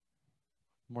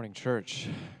Good morning, church.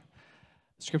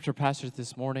 The scripture passage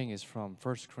this morning is from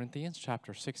 1 Corinthians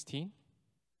chapter 16.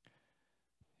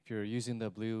 If you're using the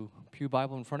blue pew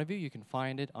Bible in front of you, you can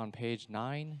find it on page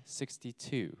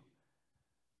 962.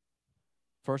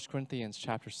 1 Corinthians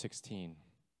chapter 16.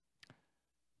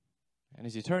 And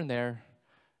as you turn there,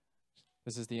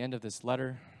 this is the end of this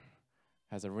letter.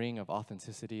 It has a ring of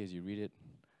authenticity as you read it.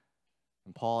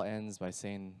 And Paul ends by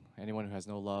saying, anyone who has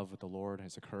no love with the Lord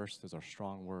is accursed. Those are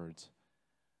strong words.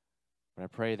 But I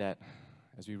pray that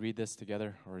as we read this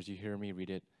together, or as you hear me read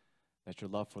it, that your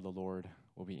love for the Lord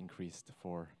will be increased,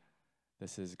 for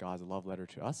this is God's love letter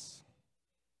to us,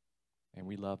 and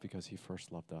we love because he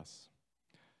first loved us.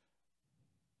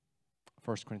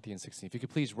 1 Corinthians 16. If you could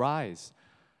please rise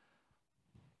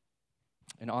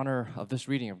in honor of this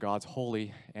reading of God's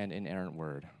holy and inerrant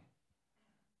word.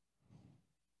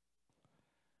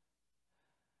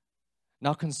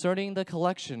 Now concerning the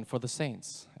collection for the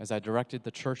saints, as I directed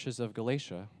the churches of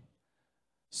Galatia,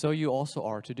 so you also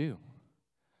are to do.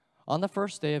 On the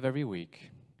first day of every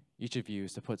week, each of you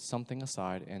is to put something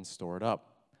aside and store it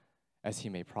up, as he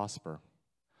may prosper,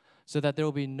 so that there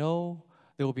will be no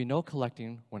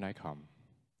collecting when I come.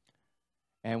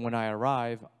 And when I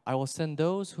arrive, I will send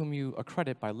those whom you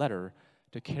accredit by letter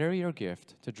to carry your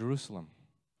gift to Jerusalem.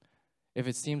 If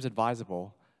it seems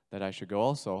advisable that I should go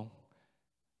also,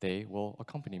 they will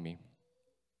accompany me.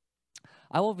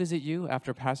 I will visit you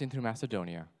after passing through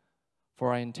Macedonia,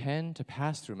 for I intend to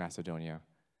pass through Macedonia,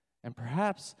 and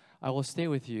perhaps I will stay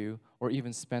with you or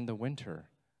even spend the winter,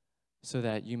 so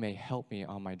that you may help me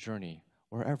on my journey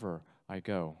wherever I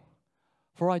go.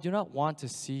 For I do not want to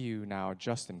see you now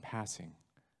just in passing.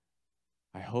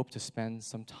 I hope to spend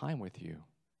some time with you,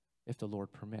 if the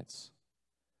Lord permits.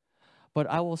 But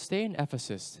I will stay in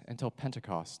Ephesus until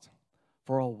Pentecost,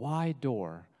 for a wide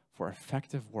door for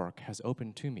effective work has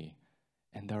opened to me,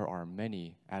 and there are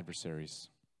many adversaries.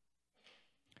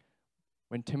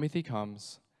 When Timothy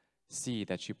comes, see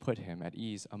that you put him at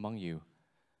ease among you,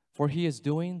 for he is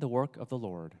doing the work of the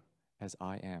Lord as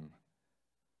I am.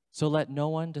 So let no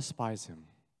one despise him.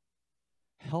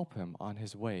 Help him on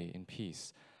his way in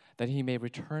peace, that he may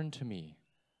return to me,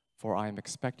 for I am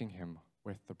expecting him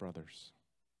with the brothers.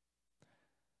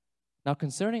 Now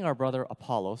concerning our brother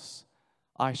Apollos,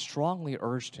 I strongly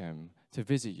urged him to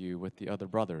visit you with the other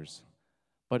brothers,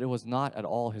 but it was not at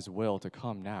all his will to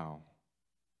come now.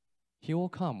 He will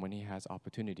come when he has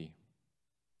opportunity.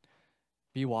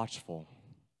 Be watchful.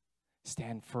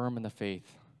 Stand firm in the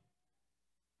faith.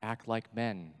 Act like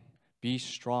men. Be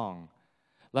strong.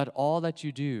 Let all that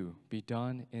you do be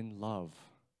done in love.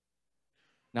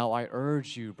 Now I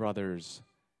urge you, brothers,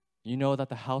 you know that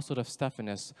the household of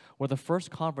Stephanas were the first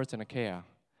converts in Achaia,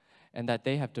 and that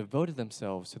they have devoted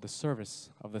themselves to the service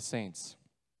of the saints.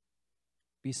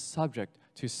 Be subject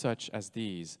to such as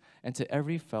these, and to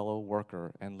every fellow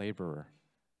worker and laborer.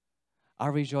 I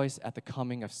rejoice at the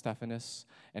coming of Stephanas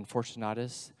and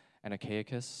Fortunatus and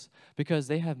Achaicus, because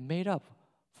they have made up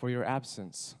for your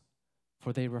absence,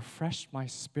 for they refreshed my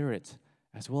spirit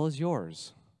as well as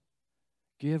yours.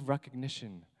 Give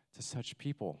recognition to such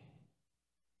people.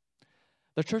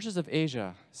 The churches of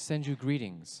Asia send you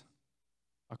greetings.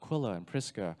 Aquila and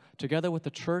Prisca, together with the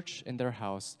church in their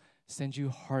house, send you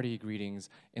hearty greetings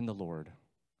in the Lord.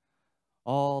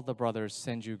 All the brothers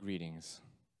send you greetings.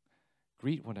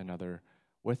 Greet one another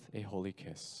with a holy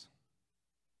kiss.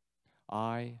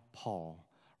 I, Paul,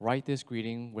 write this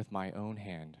greeting with my own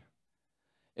hand.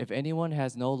 If anyone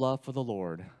has no love for the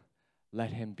Lord, let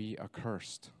him be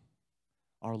accursed.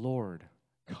 Our Lord,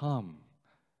 come.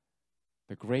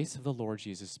 The grace of the Lord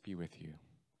Jesus be with you.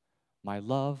 My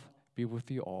love be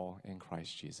with you all in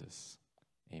Christ Jesus.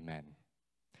 Amen.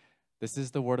 This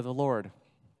is the word of the Lord.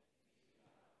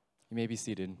 You may be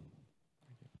seated.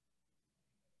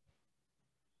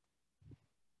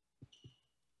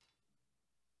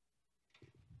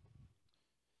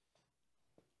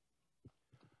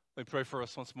 Let me pray for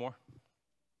us once more.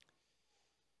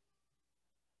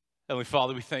 Heavenly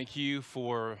Father, we thank you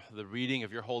for the reading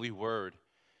of your holy word.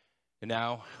 And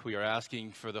now we are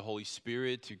asking for the Holy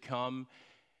Spirit to come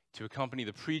to accompany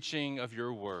the preaching of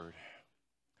your word,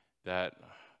 that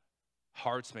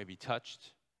hearts may be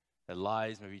touched, that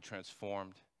lives may be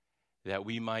transformed, that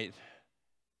we might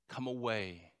come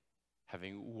away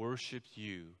having worshiped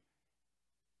you,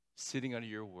 sitting under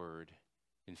your word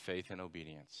in faith and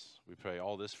obedience. We pray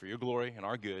all this for your glory and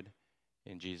our good,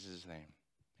 in Jesus' name,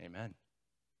 amen.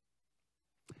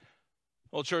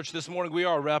 Well, church, this morning we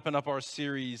are wrapping up our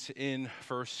series in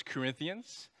 1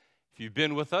 Corinthians. If you've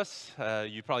been with us,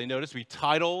 you probably noticed we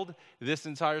titled this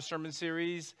entire sermon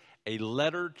series, A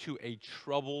Letter to a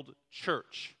Troubled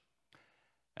Church.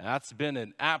 And that's been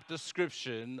an apt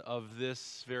description of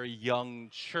this very young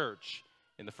church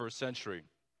in the first century.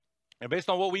 And based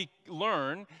on what we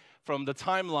learn from the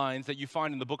timelines that you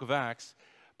find in the book of Acts,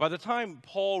 by the time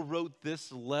Paul wrote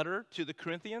this letter to the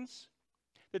Corinthians,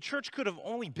 the church could have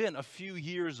only been a few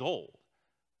years old,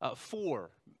 4,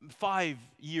 5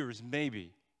 years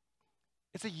maybe.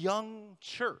 It's a young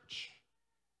church.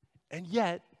 And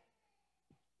yet,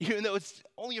 even though it's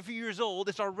only a few years old,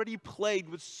 it's already plagued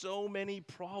with so many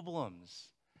problems.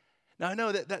 Now, I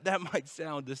know that might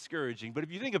sound discouraging, but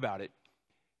if you think about it,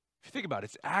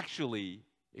 it's actually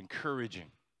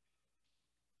encouraging.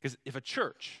 Because if a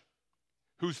church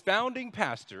whose founding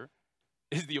pastor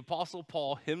is the Apostle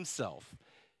Paul himself,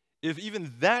 if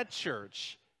even that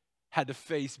church had to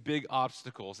face big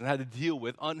obstacles and had to deal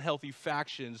with unhealthy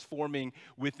factions forming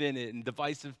within it and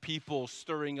divisive people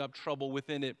stirring up trouble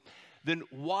within it, then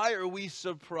why are we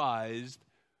surprised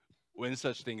when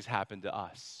such things happen to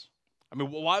us? I mean,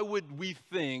 why would we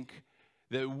think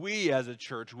that we as a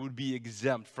church would be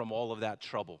exempt from all of that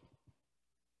trouble?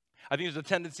 I think there's a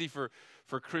tendency for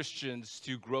Christians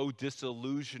to grow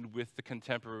disillusioned with the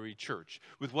contemporary church,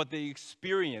 with what they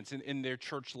experience in their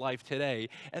church life today,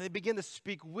 and they begin to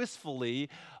speak wistfully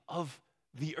of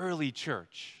the early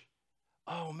church.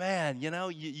 Oh man,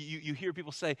 you hear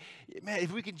people say, man,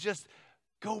 if we could just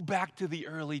go back to the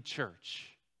early church,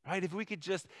 right? If we could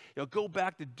just go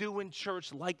back to doing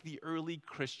church like the early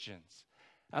Christians.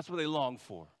 That's what they long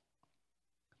for.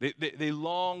 They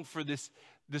long for this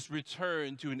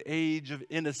return to an age of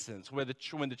innocence when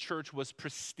the church was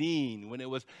pristine, when it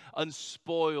was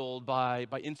unspoiled by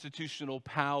institutional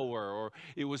power, or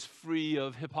it was free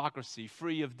of hypocrisy,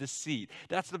 free of deceit.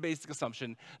 That's the basic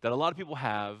assumption that a lot of people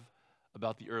have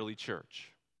about the early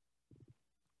church.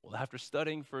 Well, after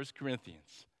studying 1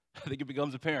 Corinthians, I think it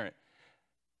becomes apparent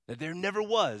that there never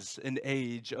was an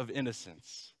age of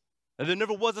innocence. And there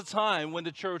never was a time when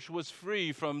the church was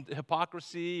free from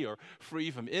hypocrisy or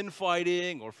free from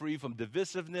infighting or free from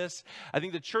divisiveness. I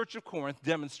think the church of Corinth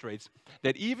demonstrates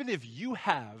that even if you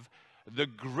have the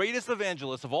greatest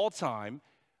evangelist of all time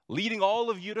leading all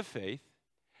of you to faith,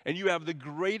 and you have the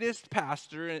greatest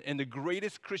pastor and the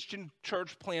greatest Christian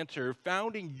church planter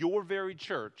founding your very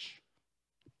church,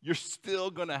 you're still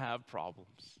going to have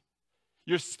problems.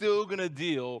 You're still going to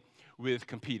deal with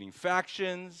competing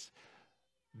factions,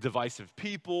 divisive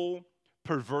people,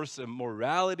 perverse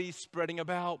immorality spreading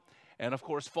about, and of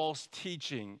course, false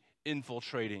teaching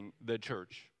infiltrating the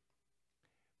church.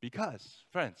 Because,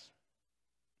 friends,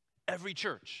 every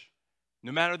church,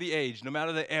 no matter the age, no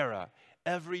matter the era,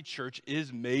 every church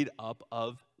is made up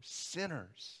of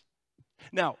sinners.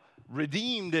 Now,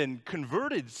 redeemed and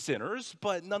converted sinners,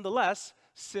 but nonetheless,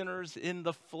 sinners in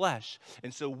the flesh.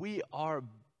 And so we are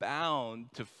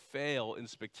bound to fail in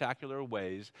spectacular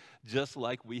ways, just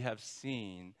like we have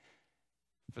seen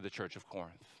for the church of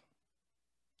Corinth.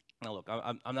 Now look,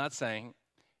 I'm not saying,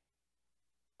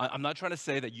 I'm not trying to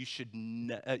say that you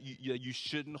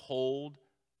shouldn't hold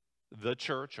the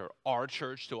church or our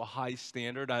church to a high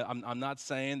standard. I'm not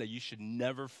saying that you should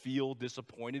never feel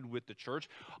disappointed with the church.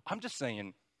 I'm just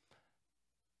saying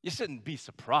you shouldn't be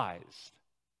surprised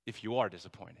if you are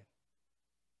disappointed.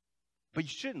 But you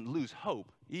shouldn't lose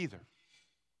hope either.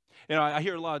 I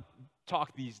hear a lot of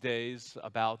talk these days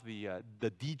about the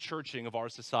de-churching of our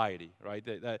society, right?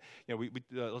 There's a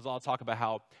lot of talk about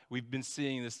how we've been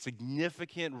seeing this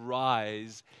significant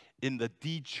rise in the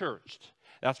de-churched.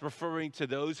 That's referring to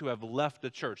those who have left the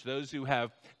church, those who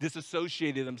have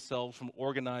disassociated themselves from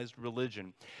organized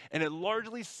religion. And it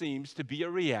largely seems to be a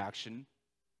reaction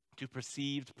to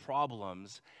perceived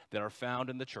problems that are found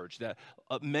in the church, that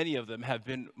many of them have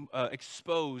been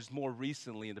exposed more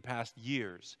recently in the past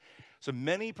years. So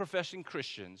many professing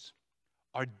Christians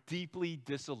are deeply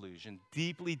disillusioned,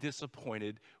 deeply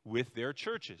disappointed with their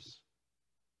churches.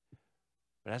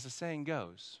 But as the saying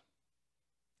goes,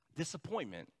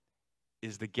 disappointment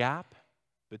is the gap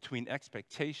between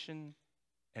expectation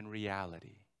and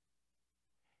reality.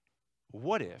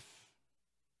 What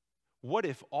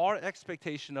if our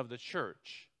expectation of the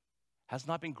church has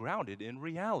not been grounded in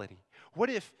reality? What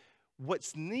if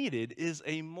what's needed is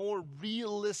a more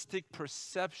realistic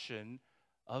perception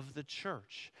of the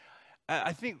church?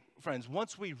 I think, friends,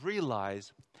 once we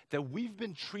realize that we've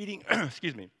been treating,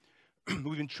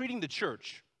 we've been treating the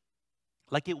church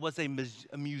like it was a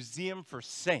museum for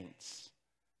saints,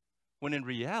 when in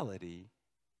reality,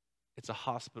 it's a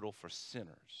hospital for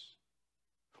sinners.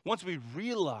 Once we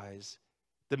realize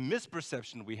the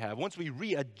misperception we have, once we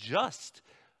readjust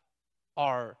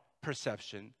our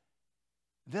perception,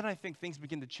 then I think things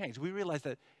begin to change. We realize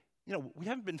that we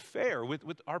haven't been fair with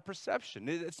our perception.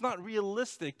 It's not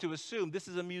realistic to assume this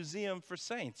is a museum for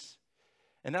saints.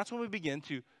 And that's when we begin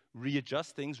to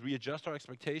readjust things, readjust our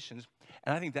expectations.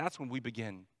 And I think that's when we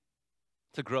begin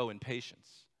to grow in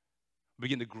patience. We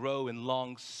begin to grow in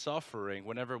long suffering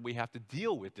whenever we have to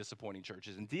deal with disappointing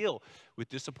churches and deal with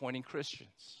disappointing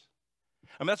Christians.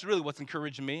 And that's really what's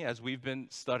encouraged me as we've been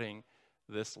studying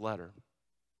this letter.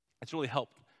 It's really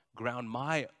helped ground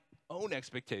my own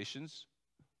expectations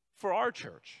for our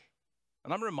church.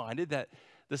 And I'm reminded that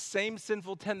the same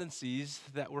sinful tendencies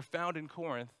that were found in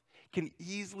Corinth can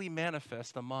easily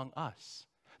manifest among us.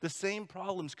 The same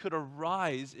problems could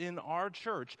arise in our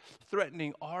church,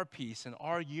 threatening our peace and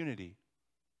our unity.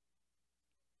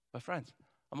 But friends,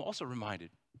 I'm also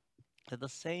reminded that the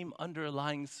same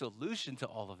underlying solution to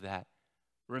all of that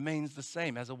remains the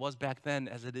same as it was back then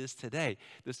as it is today.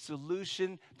 The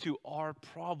solution to our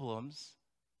problems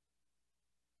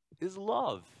is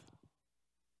love.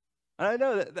 And I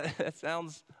know that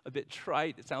sounds a bit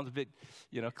trite, it sounds a bit,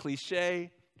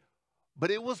 cliche, but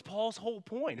it was Paul's whole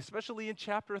point, especially in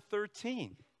chapter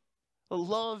 13.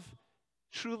 Love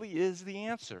truly is the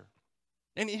answer.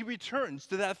 And he returns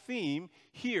to that theme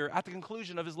here at the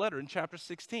conclusion of his letter in chapter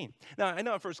 16. Now, I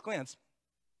know at first glance,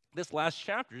 this last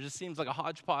chapter just seems like a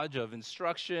hodgepodge of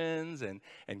instructions and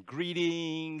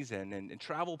greetings and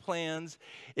travel plans.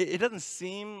 It doesn't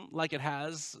seem like it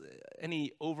has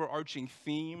any overarching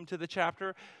theme to the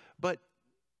chapter, but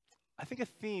I think a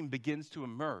theme begins to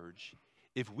emerge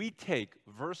if we take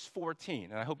verse 14,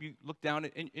 and I hope you look down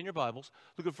in your Bibles,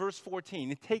 look at verse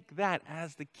 14, and take that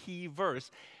as the key verse,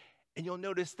 and you'll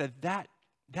notice that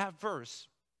verse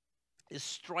is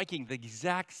striking the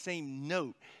exact same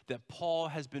note that Paul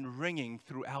has been ringing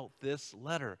throughout this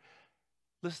letter.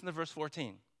 Listen to verse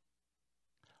 14.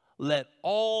 Let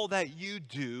all that you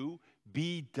do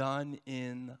be done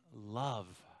in love.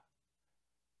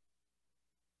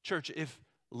 Church, if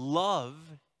love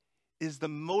is the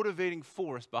motivating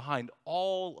force behind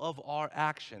all of our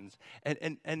actions,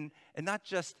 and not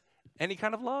just any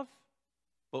kind of love,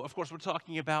 well, of course, we're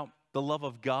talking about the love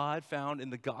of God found in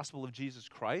the gospel of Jesus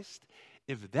Christ.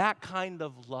 If that kind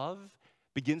of love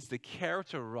begins to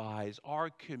characterize our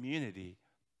community,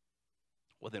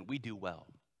 well, then we do well.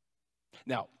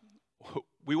 Now,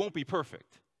 we won't be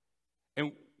perfect,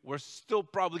 and we're still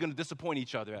probably going to disappoint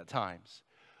each other at times,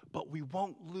 but we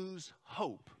won't lose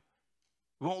hope.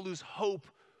 We won't lose hope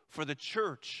for the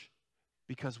church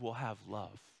because we'll have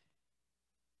love.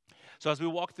 So as we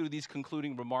walk through these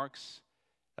concluding remarks,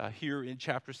 here in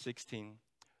chapter 16,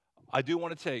 I do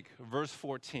want to take verse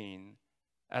 14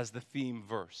 as the theme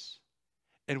verse.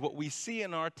 And what we see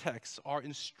in our text are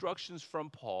instructions from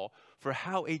Paul for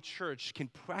how a church can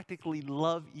practically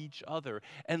love each other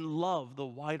and love the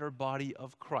wider body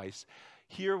of Christ.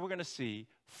 Here we're going to see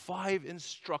 5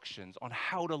 instructions on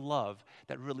how to love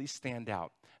that really stand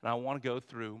out. And I want to go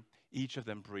through each of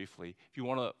them briefly. If you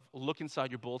want to look inside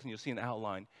your bulletin, you'll see an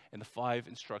outline, and the 5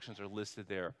 instructions are listed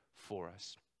there for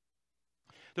us.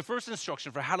 The first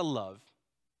instruction for how to love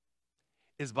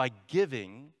is by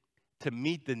giving to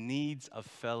meet the needs of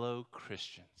fellow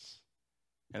Christians.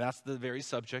 And that's the very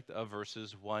subject of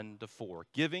verses 1 to 4.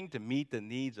 Giving to meet the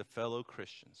needs of fellow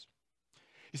Christians.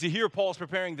 You see, here Paul is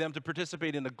preparing them to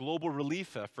participate in a global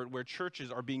relief effort where churches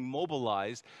are being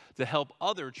mobilized to help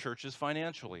other churches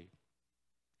financially.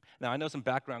 Now, I know some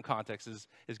background context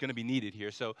is going to be needed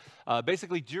here. So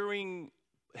basically, during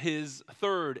his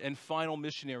third and final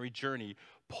missionary journey,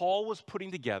 Paul was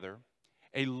putting together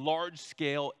a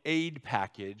large-scale aid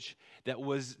package that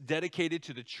was dedicated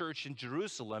to the church in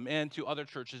Jerusalem and to other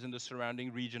churches in the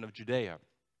surrounding region of Judea.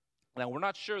 Now, we're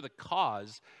not sure the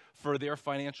cause for their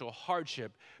financial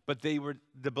hardship, but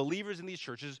the believers in these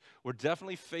churches were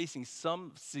definitely facing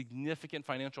some significant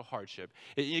financial hardship.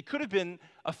 It could have been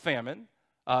a famine.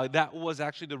 That was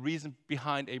actually the reason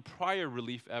behind a prior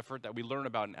relief effort that we learn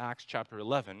about in Acts chapter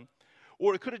 11.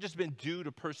 Or it could have just been due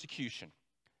to persecution.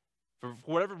 For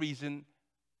whatever reason,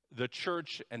 the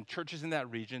church and churches in that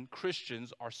region,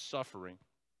 Christians, are suffering.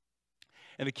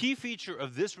 And the key feature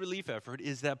of this relief effort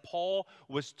is that Paul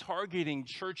was targeting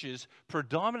churches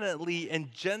predominantly in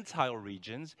Gentile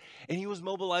regions, and he was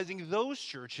mobilizing those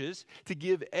churches to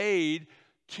give aid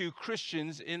to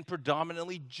Christians in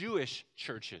predominantly Jewish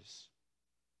churches.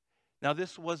 Now,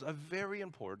 this was a very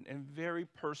important and very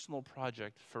personal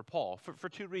project for Paul for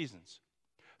 2 reasons.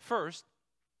 First,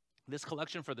 this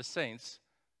collection for the saints,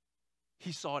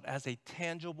 he saw it as a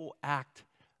tangible act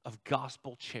of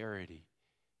gospel charity.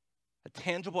 A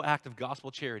tangible act of gospel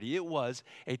charity. It was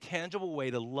a tangible way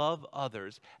to love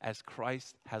others as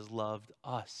Christ has loved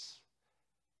us.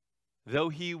 Though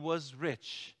he was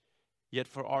rich, Yet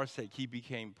for our sake he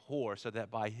became poor, so that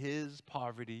by his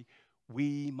poverty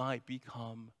we might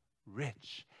become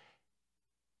rich.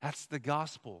 That's the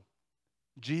gospel.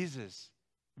 Jesus,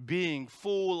 being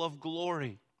full of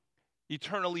glory,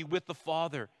 eternally with the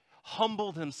Father,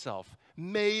 humbled himself,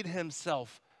 made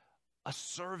himself a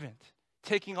servant,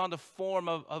 taking on the form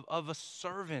of a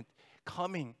servant,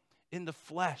 coming in the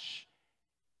flesh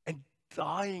and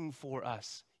dying for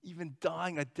us, even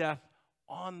dying a death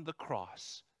on the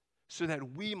cross, so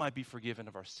that we might be forgiven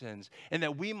of our sins and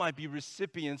that we might be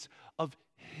recipients of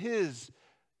his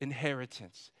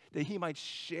inheritance, that he might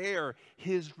share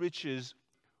his riches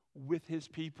with his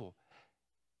people.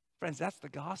 Friends, that's the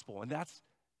gospel, and that's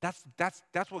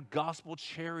what gospel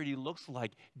charity looks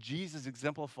like. Jesus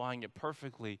exemplifying it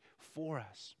perfectly for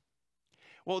us.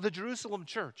 Well, the Jerusalem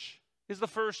church is the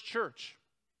first church,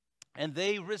 and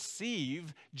they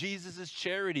received Jesus'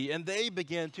 charity, and they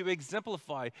began to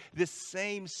exemplify this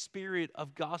same spirit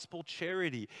of gospel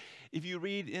charity. If you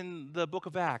read in the book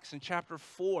of Acts, in chapter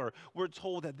 4, we're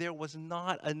told that there was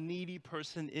not a needy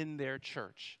person in their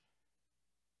church.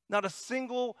 Not a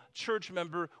single church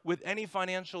member with any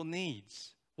financial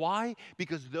needs. Why?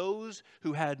 Because those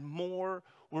who had more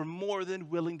were more than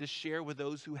willing to share with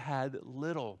those who had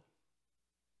little.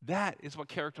 That is what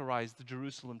characterized the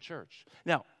Jerusalem church.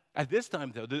 Now, at this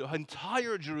time, though, the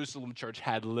entire Jerusalem church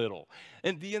had little,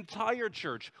 and the entire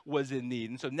church was in need.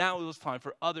 And so now it was time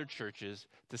for other churches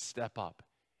to step up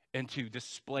and to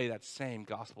display that same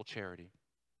gospel charity.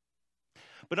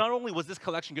 But not only was this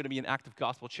collection going to be an act of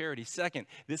gospel charity, second,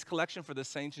 this collection for the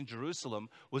saints in Jerusalem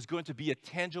was going to be a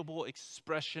tangible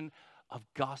expression of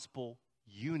gospel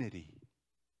unity.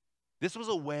 This was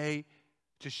a way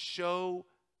to show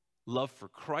love for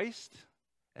Christ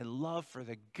and love for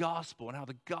the gospel, and how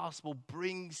the gospel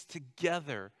brings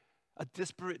together a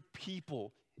disparate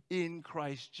people in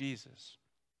Christ Jesus.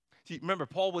 See, remember,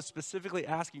 Paul was specifically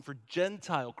asking for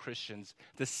Gentile Christians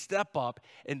to step up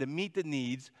and to meet the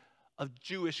needs of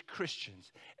Jewish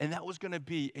Christians. And that was going to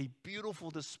be a beautiful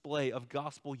display of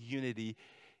gospel unity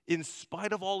in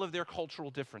spite of all of their cultural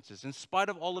differences, in spite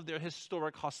of all of their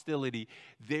historic hostility.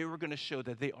 They were going to show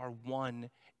that they are one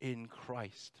in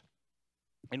Christ.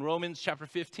 In Romans chapter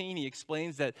 15, he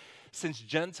explains that since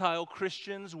Gentile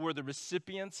Christians were the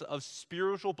recipients of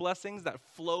spiritual blessings that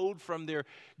flowed from their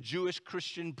Jewish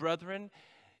Christian brethren,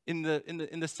 in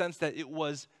the sense that it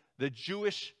was the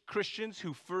Jewish Christians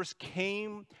who first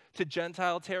came to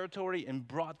Gentile territory and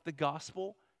brought the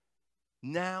gospel,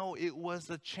 now it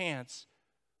was a chance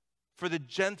for the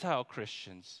Gentile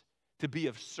Christians to be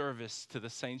of service to the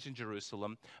saints in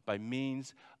Jerusalem by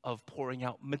means of pouring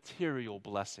out material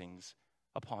blessings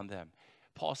upon them.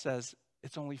 Paul says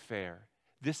it's only fair.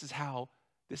 This is how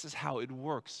it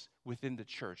works within the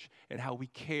church, and how we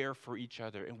care for each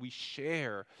other and we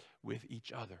share with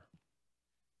each other.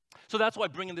 So that's why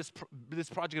bringing this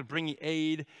project of bringing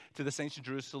aid to the saints in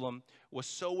Jerusalem was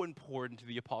so important to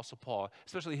the Apostle Paul,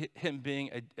 especially him being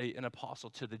an apostle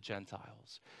to the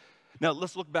Gentiles. Now,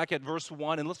 let's look back at verse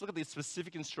 1, and let's look at the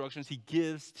specific instructions he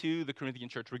gives to the Corinthian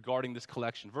church regarding this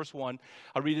collection. Verse 1,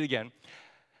 I'll read it again.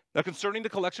 Now, concerning the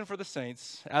collection for the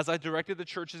saints, as I directed the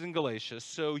churches in Galatia,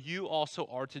 so you also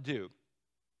are to do.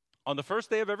 On the first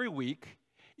day of every week,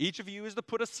 each of you is to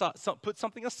put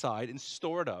something aside and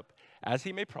store it up, as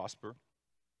he may prosper,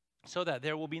 so that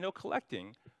there will be no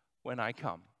collecting when I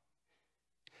come.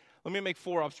 Let me make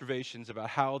 4 observations about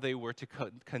how they were to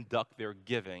conduct their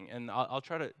giving, and I'll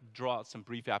try to draw out some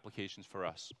brief applications for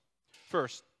us.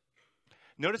 First,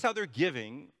 notice how their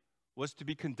giving was to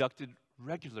be conducted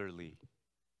regularly.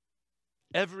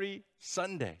 Every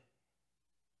Sunday,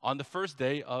 on the first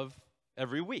day of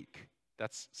every week.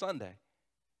 That's Sunday.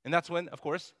 And that's when, of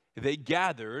course, they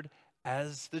gathered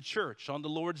as the church on the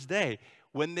Lord's Day.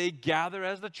 When they gather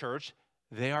as the church,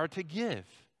 they are to give.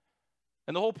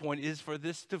 And the whole point is for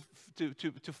this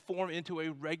to form into a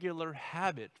regular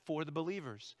habit for the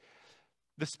believers.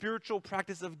 The spiritual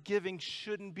practice of giving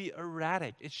shouldn't be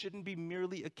erratic. It shouldn't be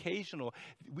merely occasional.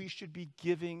 We should be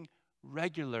giving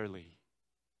regularly.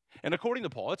 And according to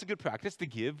Paul, it's a good practice to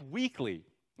give weekly.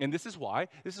 And this is why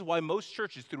most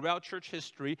churches throughout church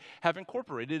history have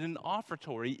incorporated an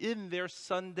offertory in their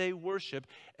Sunday worship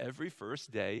every first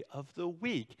day of the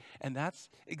week. And that's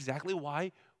exactly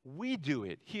why we do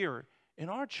it here in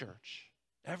our church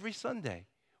every Sunday.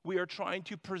 We are trying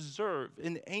to preserve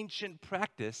an ancient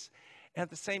practice, and at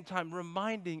the same time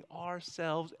reminding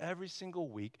ourselves every single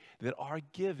week that our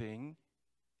giving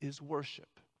is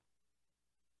worship.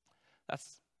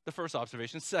 That's the first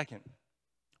observation. Second,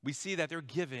 we see that their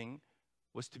giving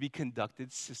was to be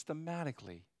conducted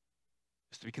systematically.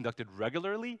 It was to be conducted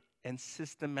regularly and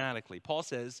systematically. Paul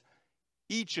says,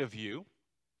 each of you.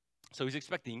 So he's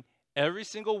expecting every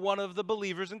single one of the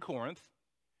believers in Corinth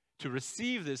to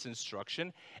receive this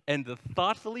instruction and to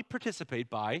thoughtfully participate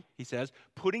by, he says,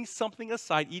 putting something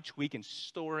aside each week and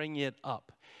storing it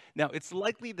up. Now, it's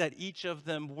likely that each of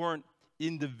them weren't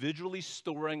individually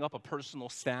storing up a personal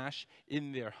stash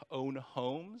in their own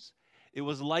homes. It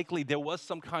was likely there was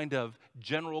some kind of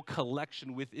general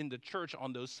collection within the church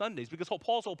on those Sundays, because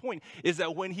Paul's whole point is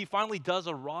that when he finally does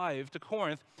arrive to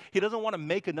Corinth, he doesn't want to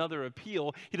make another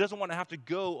appeal. He doesn't want to have to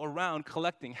go around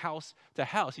collecting house to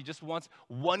house. He just wants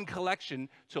one collection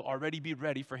to already be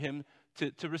ready for him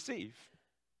to receive.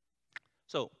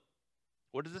 So,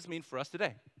 what does this mean for us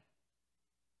today?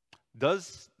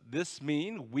 Does this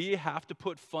mean we have to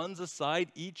put funds aside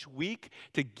each week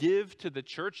to give to the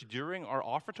church during our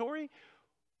offertory?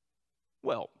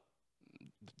 Well,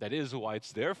 that is why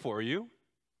it's there for you.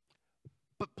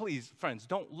 But please, friends,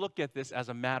 don't look at this as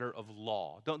a matter of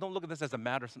law. Don't look at this as a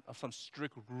matter of some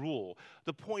strict rule.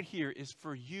 The point here is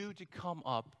for you to come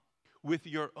up with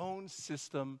your own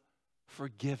system for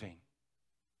giving.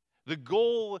 The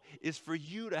goal is for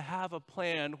you to have a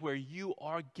plan where you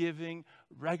are giving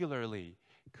regularly.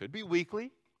 It could be weekly,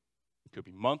 it could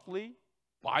be monthly,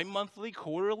 bi-monthly,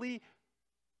 quarterly.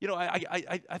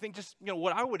 I think just,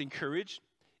 what I would encourage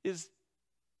is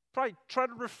probably try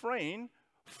to refrain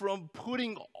from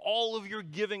putting all of your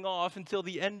giving off until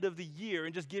the end of the year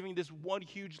and just giving this one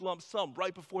huge lump sum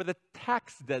right before the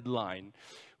tax deadline,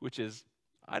 which is,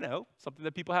 I know, something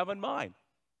that people have in mind.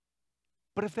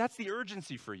 But if that's the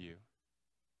urgency for you,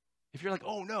 if you're like,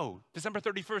 oh no, December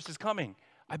 31st is coming,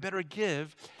 I better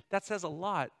give, that says a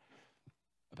lot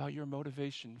about your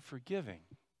motivation for giving.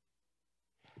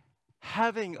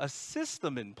 Having a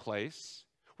system in place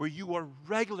where you are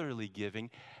regularly giving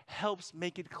helps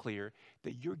make it clear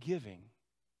that your giving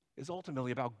is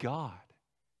ultimately about God.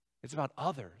 It's about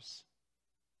others.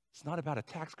 It's not about a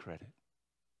tax credit.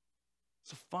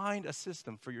 So find a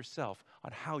system for yourself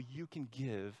on how you can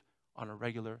give on a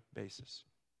regular basis.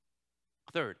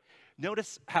 Third,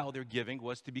 notice how their giving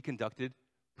was to be conducted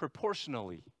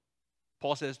proportionally.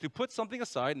 Paul says to put something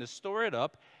aside and to store it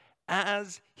up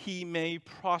as he may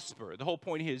prosper. The whole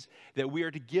point is that we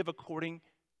are to give according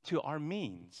to our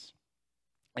means.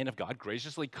 And if God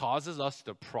graciously causes us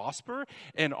to prosper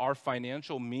and our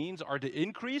financial means are to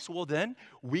increase, well then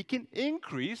we can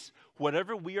increase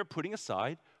whatever we are putting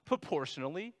aside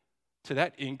proportionally to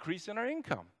that increase in our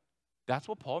income. That's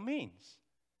what Paul means.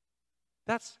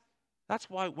 That's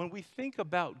why when we think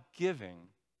about giving,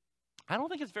 I don't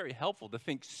think it's very helpful to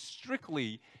think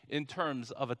strictly in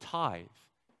terms of a tithe,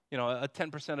 a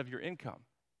 10% of your income.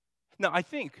 Now, I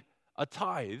think a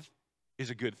tithe is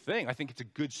a good thing. I think it's a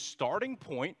good starting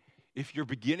point if you're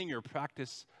beginning your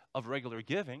practice of regular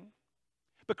giving.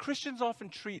 But Christians often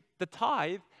treat the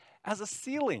tithe as a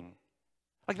ceiling.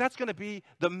 Like that's going to be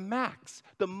the max,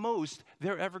 the most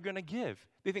they're ever going to give.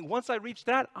 They think once I reach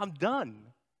that, I'm done.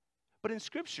 But in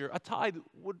Scripture, a tithe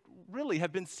would really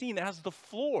have been seen as the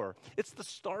floor. It's the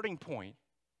starting point.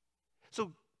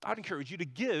 So I'd encourage you to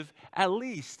give at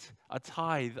least a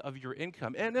tithe of your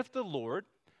income. And if the Lord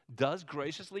does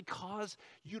graciously cause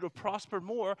you to prosper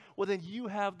more, well, then you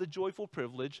have the joyful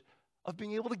privilege of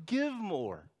being able to give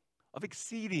more, of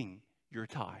exceeding your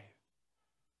tithe.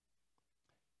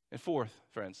 And fourth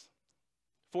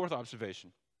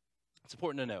observation, it's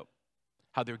important to note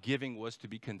how their giving was to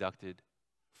be conducted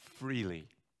freely,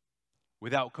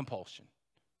 without compulsion,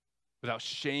 without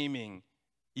shaming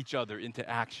each other into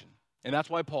action. And that's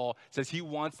why Paul says he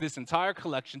wants this entire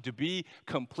collection to be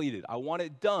completed. I want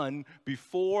it done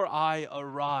before I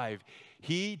arrive.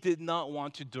 He did not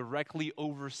want to directly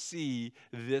oversee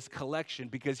this collection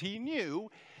because he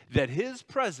knew that his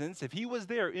presence, if he was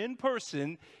there in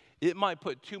person, it might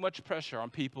put too much pressure on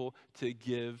people to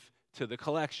give to the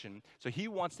collection. So he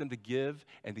wants them to give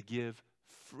and to give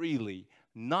freely,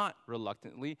 not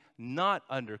reluctantly, not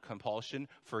under compulsion,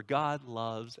 for God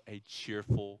loves a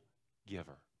cheerful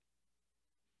giver.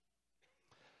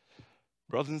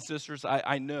 Brothers and sisters,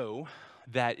 I know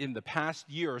that in the past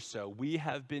year or so, we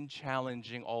have been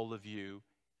challenging all of you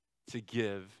to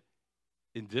give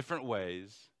in different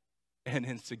ways and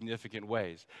in significant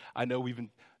ways. I know we've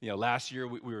been, last year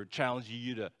we were challenging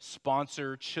you to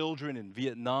sponsor children in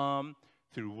Vietnam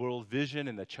through World Vision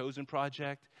and the Chosen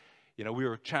Project. We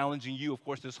were challenging you, of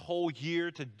course, this whole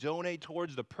year to donate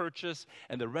towards the purchase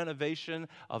and the renovation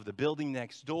of the building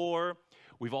next door.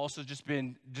 We've also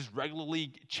been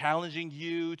regularly challenging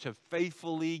you to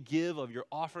faithfully give of your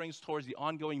offerings towards the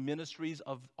ongoing ministries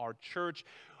of our church.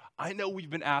 I know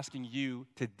we've been asking you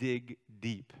to dig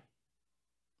deep.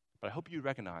 But I hope you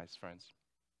recognize, friends,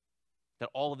 that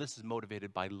all of this is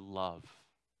motivated by love.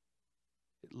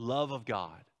 Love of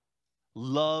God,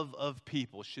 love of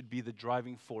people should be the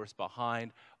driving force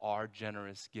behind our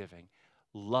generous giving.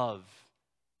 Love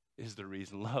is the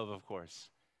reason. Love, of course,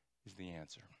 is the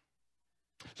answer.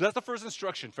 So that's the first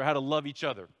instruction for how to love each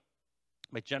other,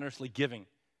 by generously giving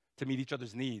to meet each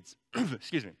other's needs.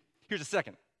 Excuse me. Here's a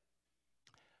second.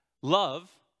 Love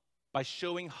by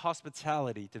showing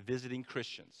hospitality to visiting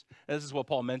Christians. And this is what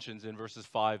Paul mentions in verses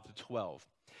 5 to 12.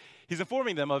 He's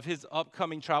informing them of his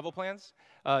upcoming travel plans,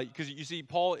 because you see,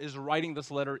 Paul is writing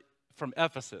this letter from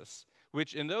Ephesus,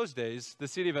 which in those days, the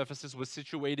city of Ephesus was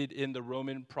situated in the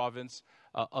Roman province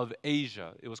of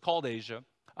Asia. It was called Asia.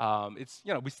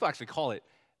 We still actually call it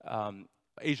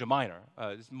Asia Minor.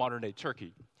 It's modern-day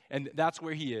Turkey. And that's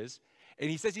where he is. And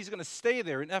he says he's going to stay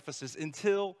there in Ephesus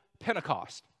until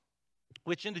Pentecost,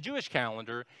 which in the Jewish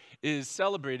calendar is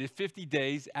celebrated 50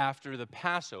 days after the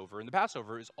Passover. And the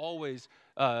Passover is always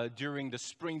during the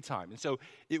springtime. And so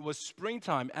it was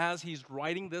springtime as he's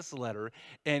writing this letter.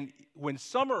 And when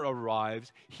summer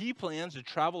arrives, he plans to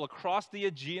travel across the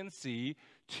Aegean Sea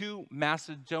to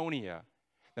Macedonia.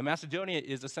 Now, Macedonia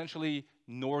is essentially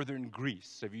northern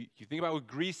Greece. So if you think about what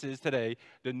Greece is today,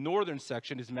 the northern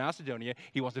section is Macedonia.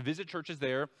 He wants to visit churches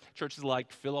there, churches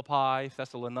like Philippi,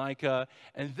 Thessalonica,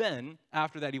 and then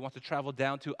after that he wants to travel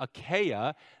down to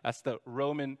Achaia. That's the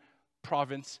Roman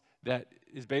province that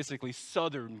is basically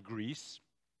southern Greece.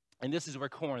 And this is where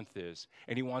Corinth is.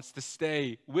 And he wants to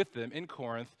stay with them in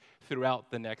Corinth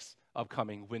throughout the next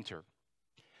upcoming winter.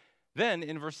 Then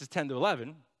in verses 10 to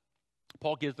 11,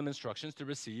 Paul gives them instructions to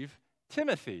receive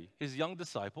Timothy, his young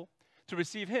disciple, to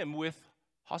receive him with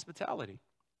hospitality.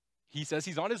 He says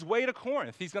he's on his way to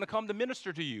Corinth. He's going to come to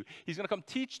minister to you. He's going to come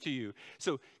teach to you.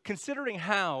 So considering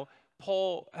how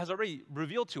Paul has already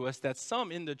revealed to us that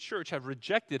some in the church have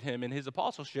rejected him in his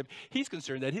apostleship, he's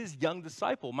concerned that his young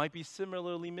disciple might be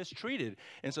similarly mistreated.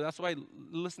 And so that's why,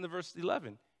 listen to verse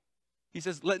 11. He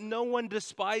says, "Let no one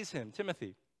despise him,"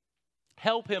 Timothy.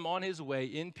 "Help him on his way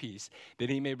in peace, that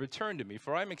he may return to me,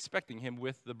 for I'm expecting him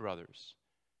with the brothers."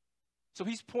 So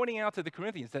he's pointing out to the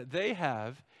Corinthians that they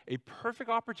have a perfect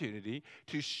opportunity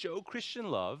to show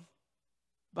Christian love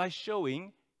by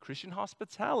showing Christian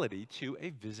hospitality to a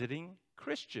visiting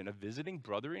Christian, a visiting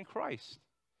brother in Christ.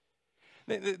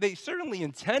 They certainly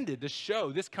intended to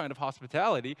show this kind of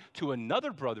hospitality to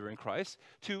another brother in Christ,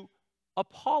 to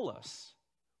Apollos,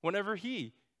 whenever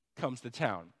he comes to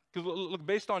town. Because look,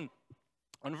 based on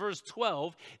verse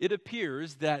 12, it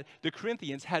appears that the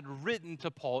Corinthians had written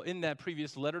to Paul in that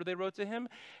previous letter they wrote to him,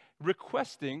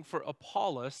 requesting for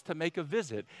Apollos to make a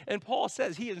visit. And Paul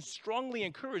says he has strongly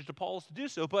encouraged Apollos to do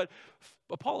so, but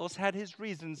Apollos had his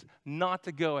reasons not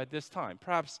to go at this time,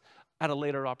 perhaps at a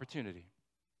later opportunity.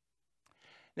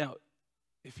 Now,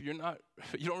 if you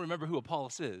don't remember who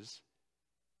Apollos is,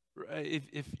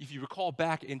 if you recall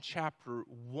back in chapter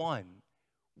 1,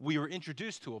 we were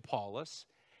introduced to Apollos,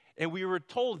 and we were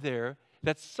told there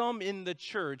that some in the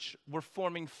church were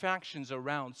forming factions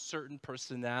around certain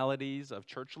personalities of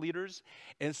church leaders,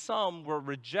 and some were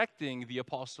rejecting the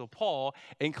Apostle Paul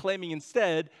and claiming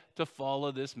instead to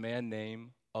follow this man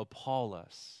named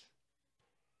Apollos.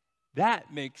 That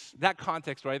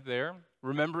context right there,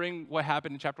 remembering what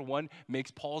happened in chapter 1,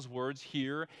 makes Paul's words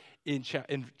here in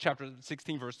chapter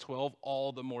 16, verse 12,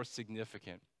 all the more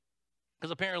significant.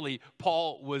 Because apparently,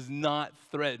 Paul was not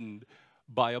threatened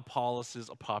by Apollos'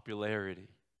 popularity.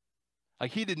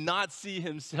 Like, he did not see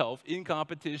himself in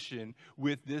competition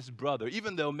with this brother,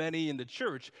 even though many in the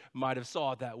church might have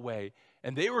saw it that way.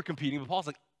 And they were competing, but Paul's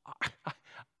like,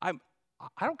 I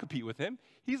don't compete with him.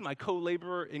 He's my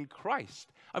co-laborer in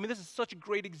Christ. I mean, this is such a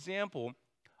great example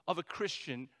of a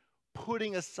Christian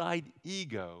putting aside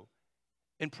ego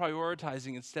and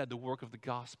prioritizing instead the work of the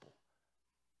gospel.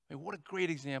 I mean, what a great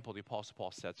example the Apostle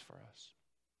Paul sets for us.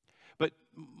 But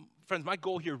friends, my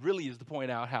goal here really is to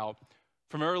point out how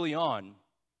from early on,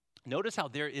 notice how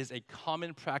there is a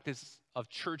common practice of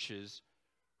churches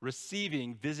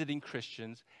receiving visiting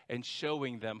Christians and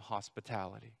showing them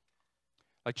hospitality.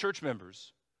 Like church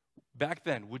members back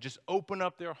then would just open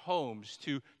up their homes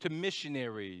to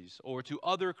missionaries or to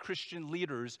other Christian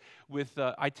leaders with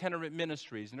itinerant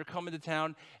ministries. And they're coming to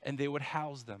town and they would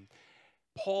house them.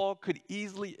 Paul could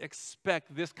easily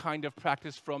expect this kind of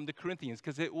practice from the Corinthians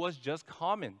because it was just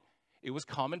common. It was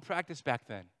common practice back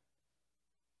then.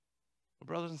 Well,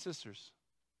 brothers and sisters,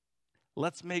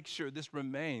 let's make sure this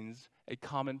remains a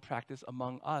common practice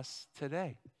among us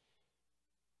today.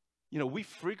 You know, we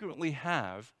frequently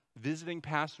have visiting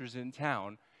pastors in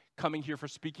town coming here for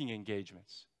speaking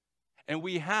engagements. And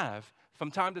we have,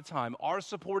 from time to time, our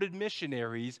supported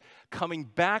missionaries coming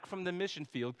back from the mission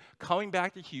field, coming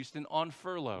back to Houston on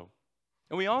furlough.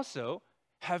 And we also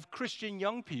have Christian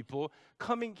young people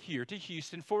coming here to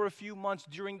Houston for a few months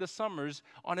during the summers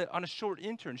on a short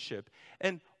internship.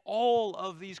 And all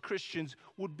of these Christians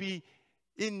would be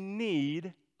in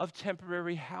need of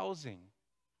temporary housing.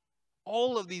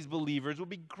 All of these believers will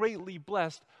be greatly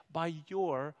blessed by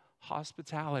your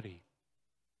hospitality.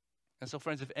 And so,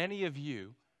 friends, if any of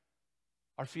you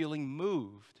are feeling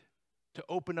moved to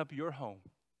open up your home,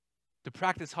 to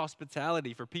practice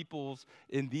hospitality for people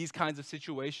in these kinds of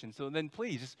situations, so then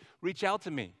please just reach out to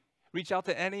me. Reach out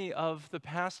to any of the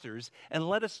pastors and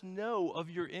let us know of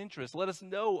your interest. Let us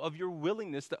know of your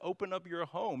willingness to open up your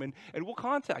home. And we'll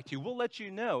contact you. We'll let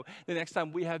you know the next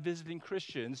time we have visiting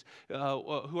Christians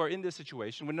who are in this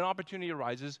situation. When an opportunity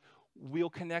arises, we'll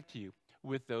connect you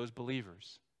with those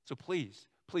believers. So please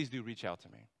do reach out to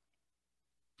me.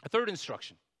 A third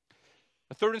instruction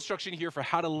here for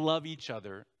how to love each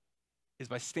other is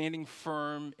by standing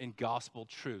firm in gospel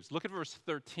truths. Look at verse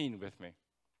 13 with me.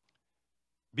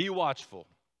 Be watchful,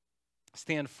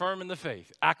 stand firm in the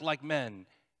faith, act like men,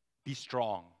 be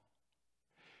strong.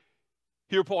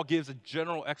 Here Paul gives a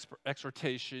general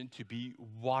exhortation to be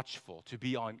watchful, to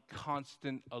be on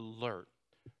constant alert.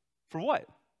 For what?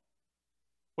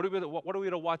 What are we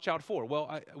to watch out for?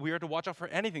 Well, we are to watch out for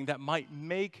anything that might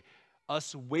make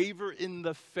us waver in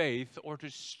the faith or to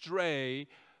stray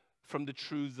from the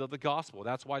truths of the gospel.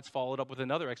 That's why it's followed up with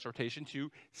another exhortation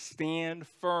to stand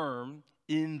firm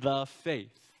in the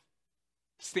faith.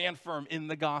 Stand firm in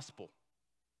the gospel.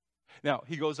 Now,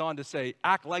 he goes on to say,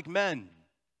 act like men.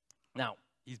 Now,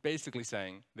 he's basically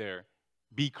saying there,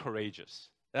 be courageous.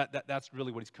 That's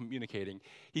really what he's communicating.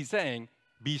 He's saying,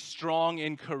 be strong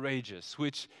and courageous,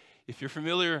 which, if you're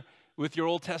familiar with your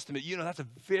Old Testament, you know that's a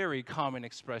very common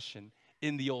expression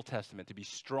in the Old Testament, to be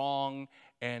strong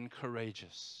and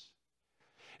courageous.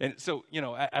 And so,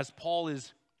 as Paul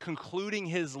is concluding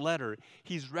his letter,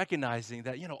 he's recognizing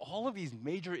that, all of these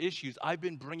major issues I've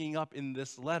been bringing up in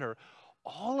this letter,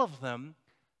 all of them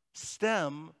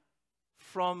stem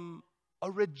from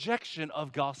a rejection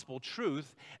of gospel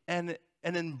truth and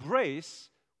an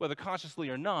embrace, whether consciously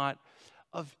or not,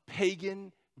 of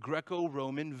pagan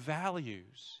Greco-Roman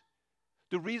values.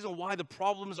 The reason why the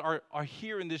problems are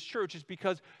here in this church is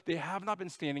because they have not been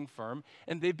standing firm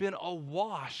and they've been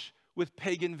awash with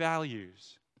pagan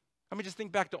values. I mean, just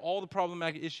think back to all the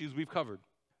problematic issues we've covered.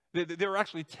 There are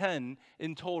actually 10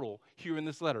 in total here in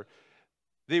this letter.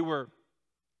 They were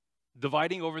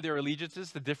dividing over their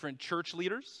allegiances to different church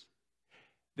leaders.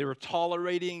 They were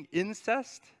tolerating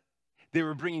incest. They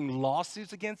were bringing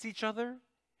lawsuits against each other.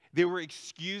 They were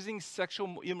excusing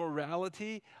sexual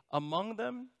immorality among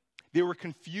them. They were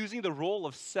confusing the role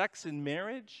of sex in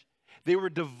marriage. They were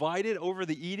divided over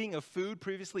the eating of food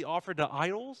previously offered to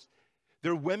idols.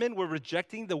 Their women were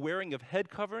rejecting the wearing of head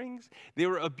coverings. They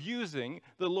were abusing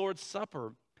the Lord's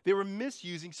Supper. They were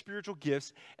misusing spiritual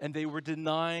gifts, and they were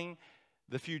denying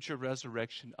the future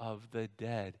resurrection of the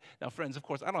dead. Now, friends, of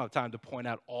course, I don't have time to point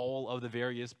out all of the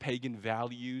various pagan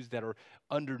values that are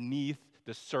underneath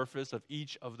the surface of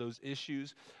each of those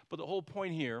issues. But the whole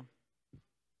point here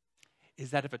is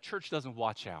that if a church doesn't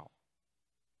watch out,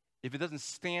 if it doesn't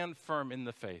stand firm in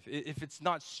the faith, if it's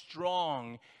not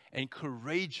strong and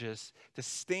courageous to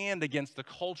stand against the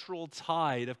cultural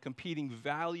tide of competing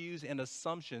values and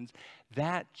assumptions,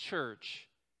 that church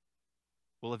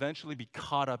will eventually be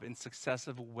caught up in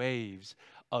successive waves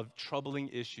of troubling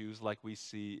issues like we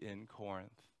see in Corinth.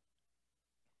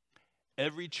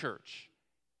 Every church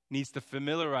needs to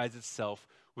familiarize itself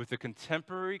with the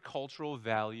contemporary cultural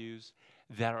values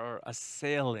that are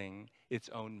assailing its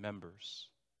own members.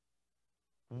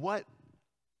 What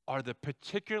are the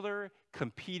particular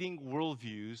competing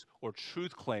worldviews or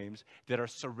truth claims that are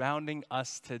surrounding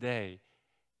us today,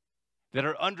 that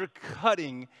are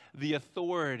undercutting the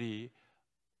authority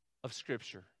of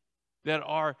Scripture, that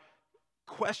are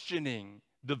questioning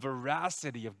the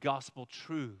veracity of gospel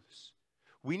truths?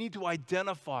 We need to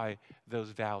identify those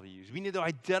values. We need to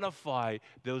identify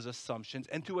those assumptions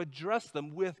and to address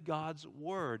them with God's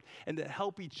word and to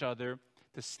help each other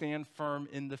to stand firm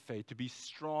in the faith, to be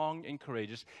strong and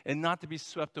courageous, and not to be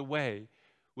swept away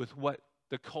with what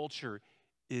the culture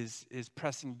is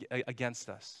pressing against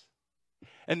us.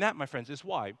 And that, my friends, is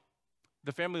why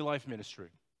the Family Life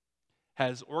Ministry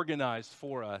has organized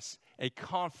for us a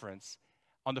conference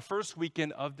on the first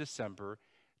weekend of December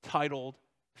titled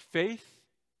Faith,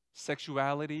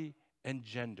 Sexuality, and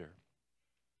Gender.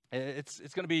 It's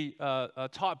going to be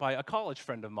taught by a college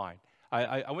friend of mine.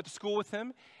 I went to school with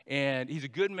him, and he's a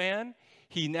good man.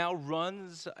 He now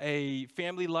runs a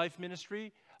family life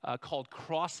ministry called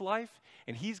Cross Life,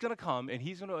 and he's going to come and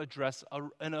he's going to address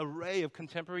an array of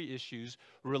contemporary issues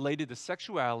related to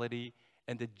sexuality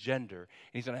and to gender.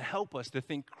 And he's going to help us to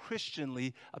think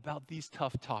Christianly about these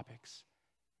tough topics.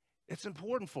 It's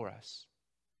important for us,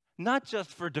 not just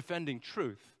for defending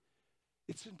truth.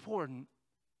 It's important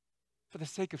for the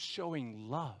sake of showing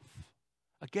love.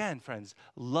 Again, friends,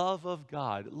 love of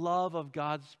God, love of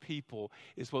God's people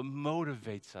is what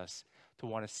motivates us to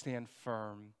want to stand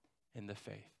firm in the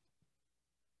faith.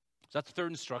 So that's the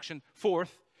third instruction.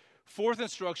 Fourth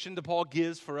instruction that Paul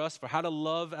gives for us for how to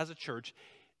love as a church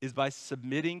is by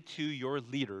submitting to your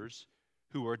leaders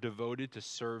who are devoted to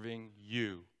serving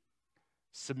you.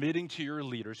 Submitting to your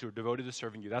leaders who are devoted to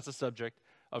serving you. That's the subject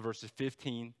of verses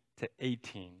 15 to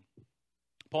 18.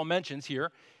 Paul mentions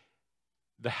here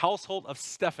the household of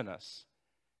Stephanas.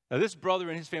 Now, this brother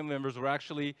and his family members were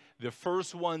actually the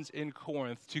first ones in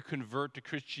Corinth to convert to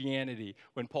Christianity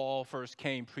when Paul first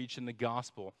came preaching the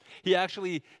gospel. He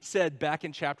actually said back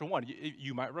in chapter 1,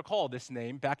 you might recall this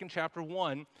name, back in chapter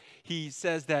 1, he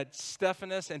says that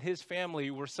Stephanas and his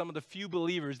family were some of the few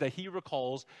believers that he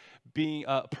recalls being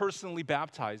personally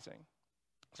baptizing.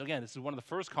 So again, this is one of the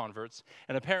first converts,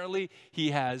 and apparently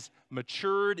he has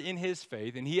matured in his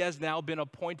faith, and he has now been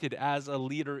appointed as a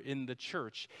leader in the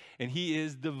church, and he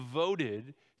is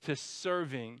devoted to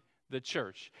serving the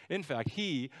church. In fact,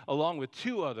 he, along with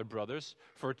two other brothers,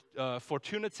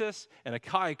 Fortunatus and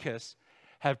Achaicus,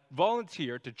 have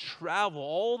volunteered to travel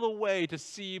all the way to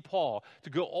see Paul, to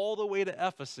go all the way to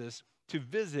Ephesus, to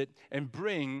visit and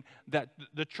bring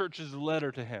the church's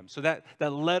letter to him. So that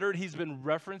letter he's been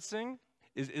referencing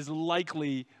is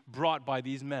likely brought by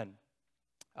these men.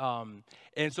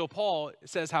 And so Paul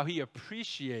says how he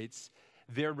appreciates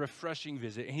their refreshing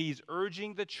visit. And he's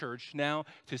urging the church now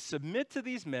to submit to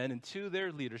these men and to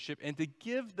their leadership and to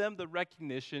give them the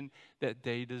recognition that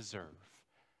they deserve.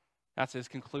 That's his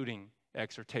concluding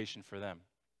exhortation for them.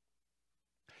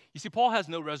 You see, Paul has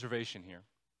no reservation here.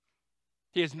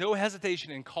 He has no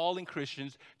hesitation in calling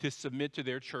Christians to submit to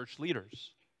their church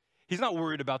leaders. He's not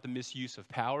worried about the misuse of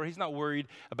power. He's not worried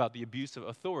about the abuse of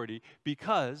authority,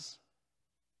 because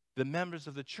the members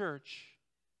of the church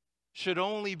should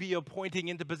only be appointing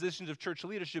into positions of church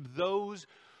leadership those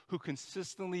who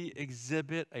consistently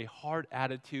exhibit a heart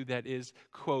attitude that is,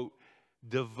 quote,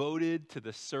 devoted to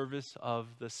the service of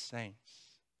the saints.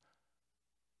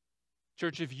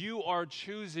 Church, if you are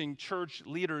choosing church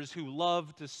leaders who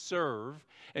love to serve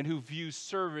and who view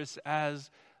service as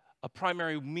a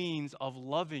primary means of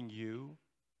loving you,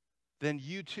 then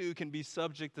you too can be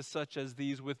subject to such as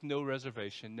these with no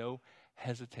reservation, no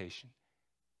hesitation,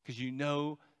 because you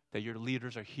know that your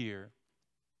leaders are here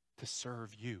to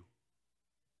serve you.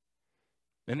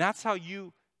 And that's how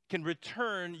you can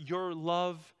return your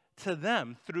love to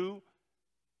them, through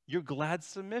your glad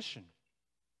submission.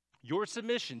 Your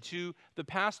submission to the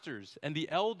pastors and the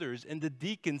elders and the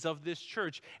deacons of this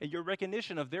church, and your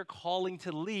recognition of their calling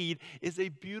to lead, is a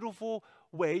beautiful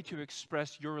way to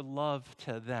express your love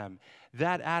to them.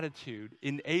 That attitude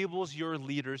enables your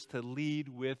leaders to lead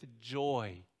with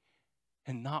joy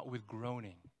and not with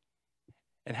groaning.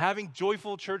 And having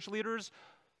joyful church leaders,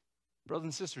 brothers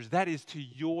and sisters, that is to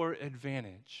your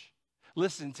advantage.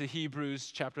 Listen to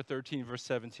Hebrews chapter 13, verse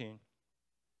 17.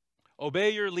 Obey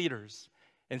your leaders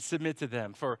and submit to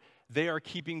them, for they are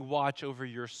keeping watch over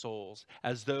your souls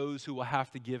as those who will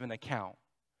have to give an account.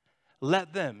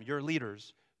 Let them, your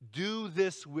leaders, do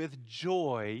this with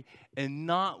joy and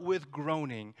not with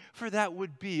groaning, for that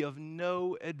would be of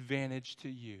no advantage to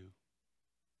you.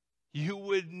 You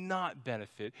would not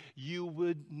benefit, you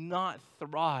would not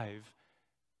thrive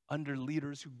under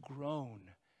leaders who groan.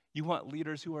 You want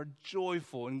leaders who are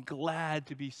joyful and glad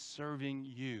to be serving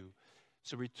you.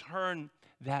 So return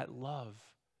that love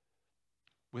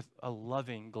with a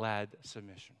loving, glad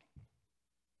submission.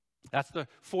 That's the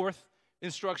fourth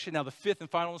instruction. Now, the fifth and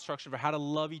final instruction for how to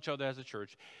love each other as a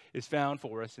church is found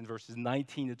for us in verses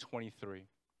 19 to 23.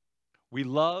 We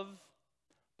love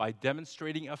by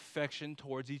demonstrating affection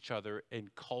towards each other in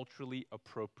culturally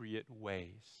appropriate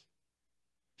ways.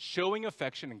 Showing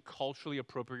affection in culturally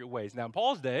appropriate ways. Now, in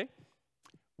Paul's day,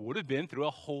 would have been through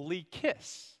a holy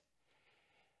kiss.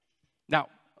 Now,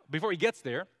 before he gets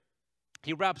there,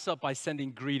 he wraps up by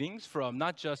sending greetings from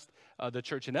not just the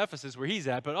church in Ephesus, where he's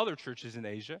at, but other churches in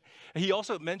Asia. He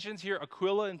also mentions here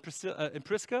Aquila and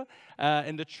Prisca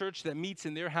and the church that meets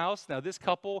in their house. Now, this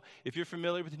couple, if you're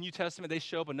familiar with the New Testament, they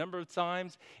show up a number of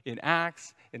times in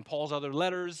Acts, in Paul's other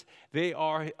letters. They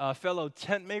are fellow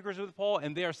tent makers with Paul,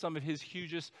 and they are some of his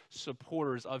hugest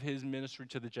supporters of his ministry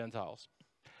to the Gentiles.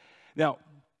 Now,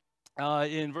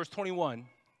 in verse 21,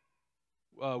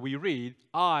 we read,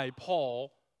 I,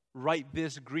 Paul, write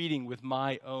this greeting with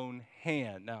my own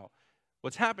hand. Now,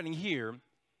 what's happening here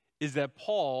is that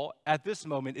Paul, at this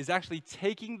moment, is actually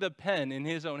taking the pen in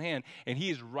his own hand, and he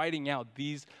is writing out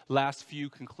these last few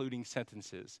concluding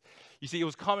sentences. You see, it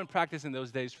was common practice in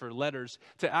those days for letters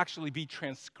to actually be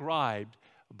transcribed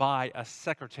by a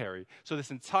secretary. So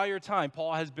this entire time,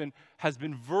 Paul has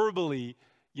been verbally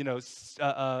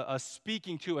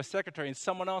speaking to a secretary, and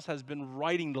someone else has been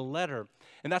writing the letter.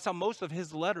 And that's how most of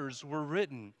his letters were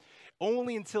written.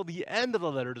 Only until the end of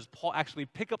the letter does Paul actually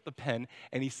pick up the pen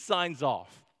and he signs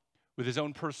off with his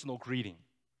own personal greeting.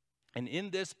 And in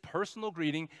this personal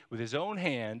greeting with his own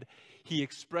hand, he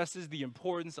expresses the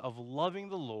importance of loving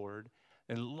the Lord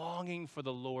and longing for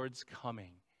the Lord's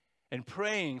coming, and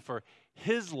praying for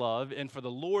his love and for the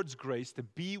Lord's grace to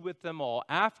be with them all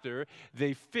after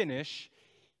they finish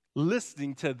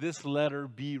listening to this letter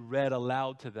be read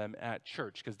aloud to them at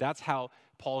church, because that's how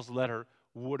Paul's letter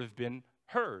would have been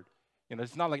heard.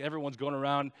 It's not like everyone's going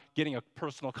around getting a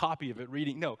personal copy of it,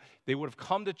 reading. No, they would have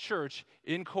come to church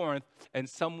in Corinth, and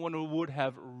someone would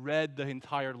have read the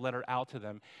entire letter out to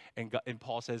them. And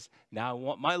Paul says, now I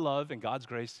want my love and God's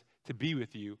grace to be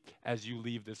with you as you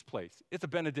leave this place. It's a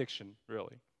benediction,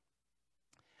 really.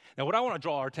 Now, what I want to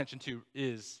draw our attention to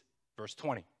is verse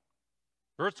 20.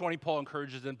 Verse 20, Paul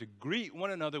encourages them to greet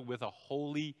one another with a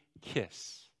holy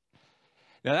kiss.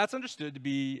 Now, that's understood to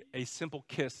be a simple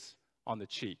kiss on the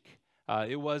cheek.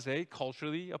 It was a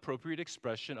culturally appropriate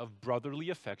expression of brotherly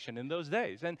affection in those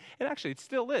days. And actually, it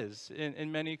still is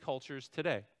in many cultures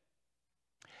today.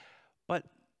 But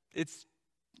it's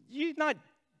not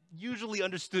usually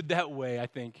understood that way, I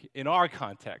think, in our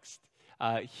context,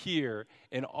 here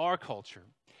in our culture.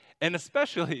 And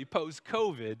especially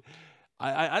post-COVID,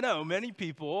 I know many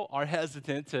people are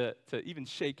hesitant to even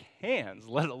shake hands,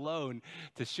 let alone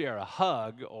to share a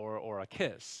hug or a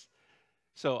kiss.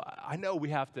 So I know we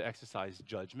have to exercise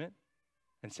judgment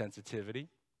and sensitivity,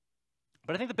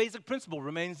 but I think the basic principle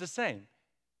remains the same.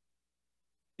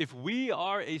 If we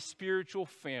are a spiritual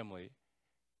family,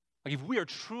 like if we are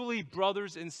truly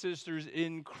brothers and sisters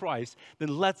in Christ,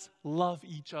 then let's love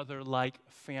each other like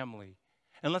family.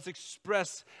 And let's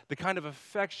express the kind of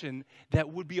affection that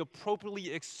would be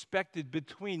appropriately expected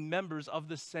between members of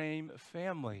the same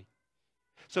family.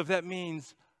 So if that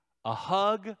means a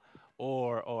hug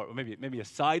or maybe a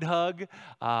side hug,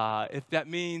 if that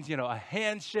means, a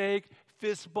handshake,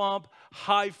 fist bump,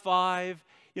 high five,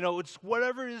 it's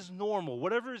whatever is normal,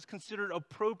 whatever is considered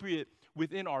appropriate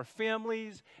within our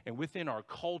families and within our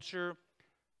culture.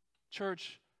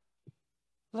 Church,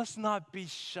 let's not be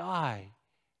shy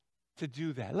to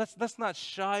do that. Let's not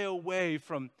shy away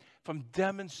from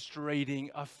demonstrating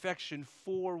affection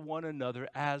for one another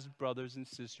as brothers and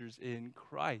sisters in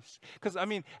Christ. Because,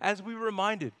 as we were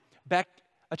reminded back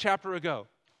a chapter ago,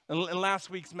 in last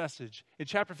week's message, in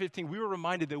chapter 15, we were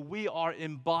reminded that we are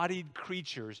embodied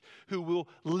creatures who will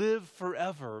live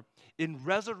forever in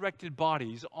resurrected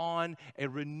bodies on a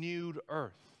renewed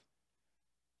earth.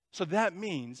 So that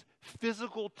means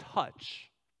physical touch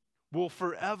will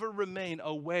forever remain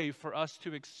a way for us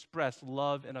to express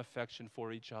love and affection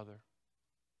for each other.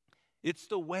 It's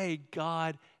the way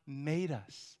God made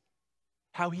us,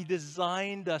 how he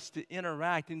designed us to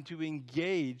interact and to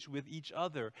engage with each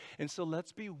other. And so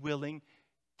let's be willing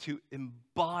to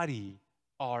embody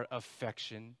our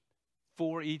affection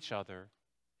for each other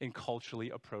in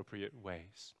culturally appropriate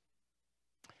ways.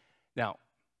 Now,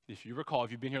 if you recall,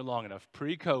 if you've been here long enough,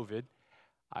 pre-COVID,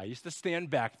 I used to stand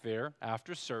back there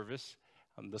after service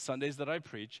on the Sundays that I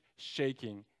preach,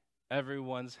 shaking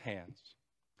everyone's hands.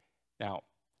 Now,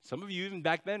 some of you even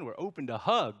back then were open to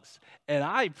hugs, and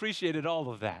I appreciated all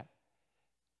of that.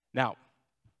 Now,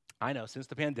 I know since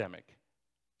the pandemic,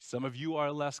 some of you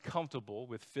are less comfortable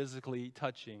with physically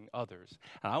touching others.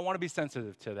 And I want to be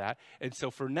sensitive to that. And so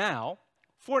for now,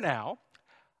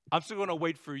 I'm still going to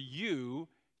wait for you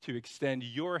to extend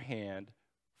your hand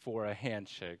for a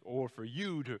handshake or for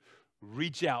you to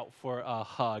reach out for a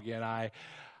hug. And I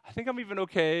think I'm even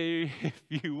okay if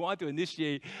you want to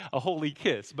initiate a holy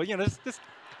kiss. But, just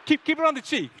keep it on the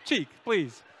cheek,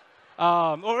 please.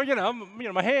 Or,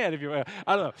 my hand if you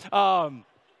I don't know.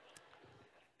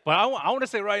 But I want to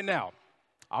say right now,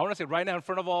 I want to say right now in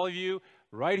front of all of you,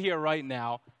 right here, right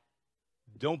now,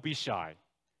 don't be shy.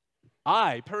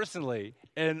 I personally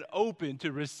am open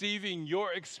to receiving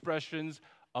your expressions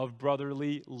of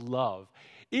brotherly love.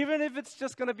 Even if it's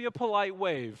just going to be a polite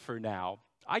wave for now.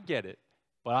 I get it.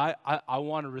 But I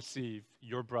want to receive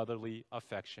your brotherly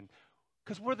affection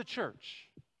because we're the church.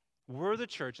 We're the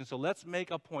church. And so let's make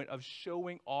a point of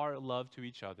showing our love to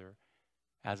each other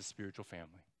as a spiritual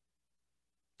family.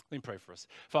 Let me pray for us.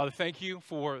 Father, thank you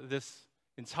for this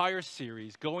entire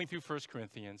series going through 1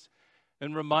 Corinthians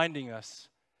and reminding us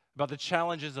about the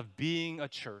challenges of being a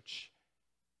church,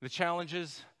 the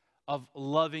challenges of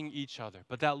loving each other.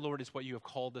 But that, Lord, is what you have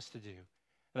called us to do.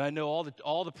 And I know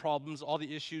all the problems, all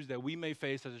the issues that we may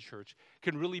face as a church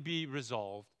can really be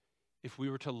resolved if we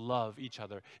were to love each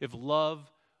other, if love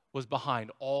was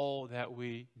behind all that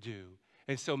we do.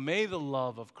 And so may the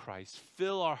love of Christ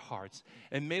fill our hearts,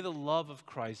 and may the love of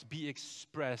Christ be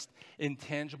expressed in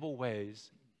tangible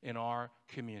ways in our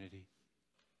community.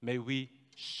 May we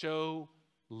show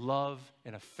love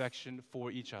and affection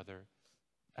for each other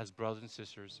as brothers and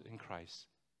sisters in Christ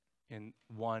in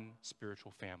one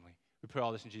spiritual family. We pray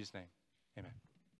all this in Jesus' name. Amen.